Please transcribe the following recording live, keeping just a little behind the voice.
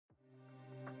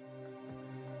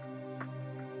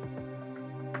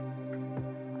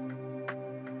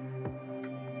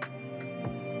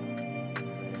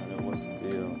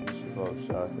folks,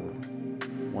 Shaka.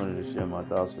 Wanted to share my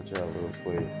thoughts with y'all real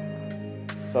quick.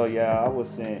 So yeah, I was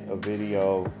sent a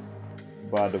video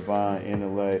by Divine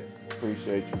Intellect.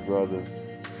 Appreciate you, brother.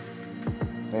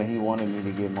 And he wanted me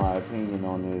to get my opinion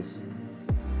on this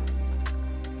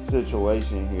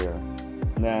situation here.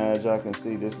 Now, as y'all can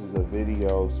see, this is a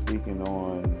video speaking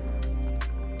on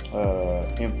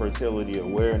infertility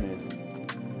awareness.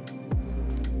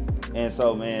 And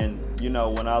so, man, you know,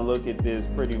 when I look at this,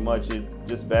 pretty much it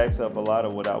just backs up a lot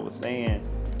of what I was saying.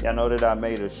 Y'all know that I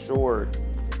made a short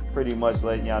pretty much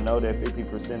letting y'all know that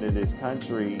 50% of this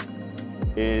country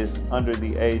is under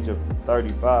the age of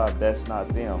 35. That's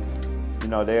not them. You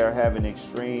know, they are having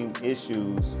extreme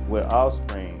issues with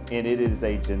offspring, and it is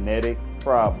a genetic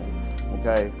problem,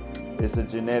 okay? It's a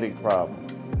genetic problem.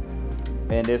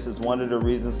 And this is one of the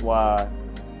reasons why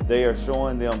they are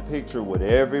showing them picture with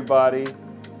everybody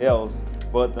else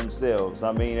but themselves.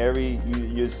 I mean,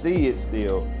 you see it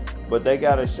still, but they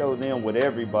got to show them with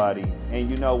everybody.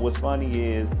 And you know what's funny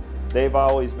is they've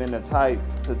always been the type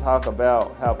to talk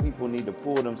about how people need to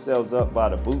pull themselves up by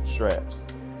the bootstraps.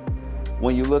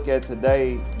 When you look at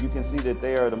today, you can see that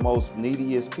they are the most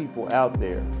neediest people out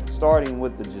there, starting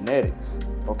with the genetics,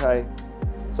 okay?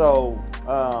 So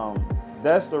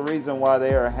that's the reason why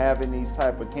they are having these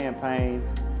type of campaigns.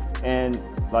 And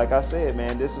like I said,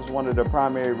 man, this is one of the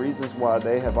primary reasons why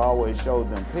they have always showed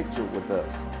them picture with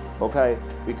us, okay?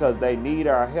 Because they need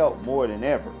our help more than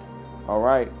ever, all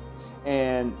right?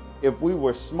 And if we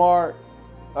were smart,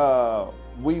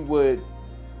 we would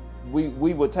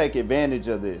take advantage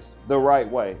of this the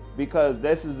right way, because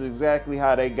this is exactly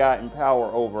how they got in power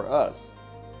over us,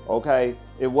 okay?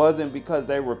 It wasn't because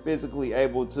they were physically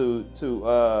able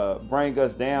to bring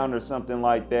us down or something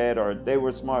like that, or they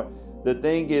were smart. The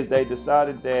thing is, they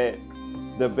decided that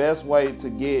the best way to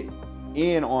get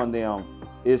in on them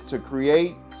is to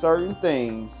create certain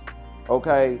things,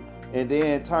 okay, and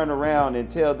then turn around and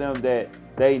tell them that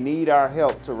they need our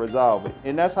help to resolve it.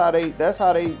 And that's how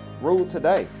they rule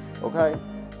today, okay?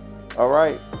 All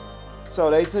right.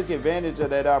 So they took advantage of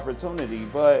that opportunity,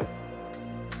 but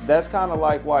that's kind of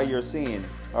like why you're seeing it,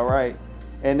 all right?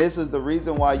 And this is the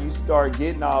reason why you start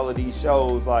getting all of these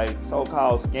shows like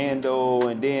so-called Scandal,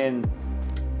 and then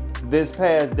this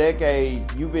past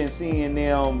decade, you've been seeing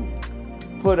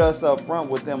them put us up front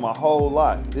with them a whole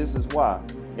lot. This is why.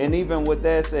 And even with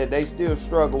that said, they still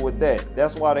struggle with that.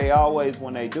 That's why they always,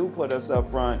 when they do put us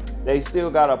up front, they still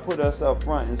got to put us up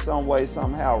front in some way,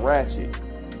 somehow ratchet.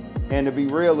 And to be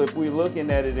real, if we're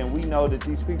looking at it and we know that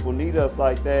these people need us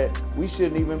like that, we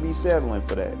shouldn't even be settling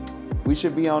for that. We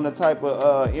should be on the type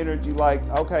of energy like,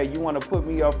 okay, you want to put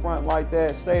me up front like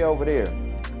that? Stay over there.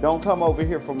 Don't come over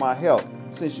here for my help,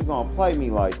 since you're going to play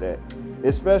me like that,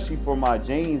 especially for my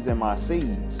genes and my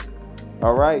seeds,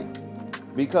 all right?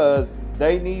 Because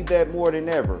they need that more than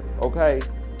ever, okay?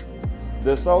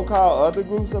 The so-called other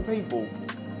groups of people,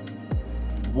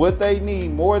 what they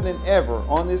need more than ever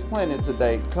on this planet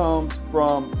today comes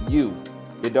from you.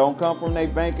 It don't come from their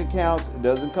bank accounts. It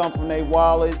doesn't come from their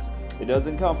wallets. It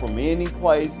doesn't come from any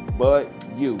place but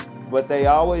you. But they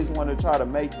always want to try to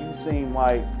make you seem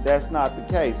like that's not the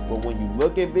case. But when you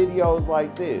look at videos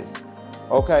like this,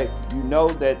 okay, you know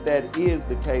that that is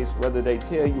the case, whether they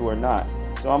tell you or not.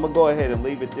 So I'm going to go ahead and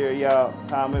leave it there, y'all.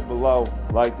 Comment below,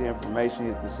 like the information,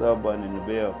 hit the sub button and the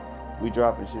bell. We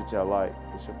dropping shit y'all like.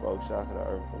 It's your folks, Shaka the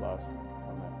Urban Philosopher.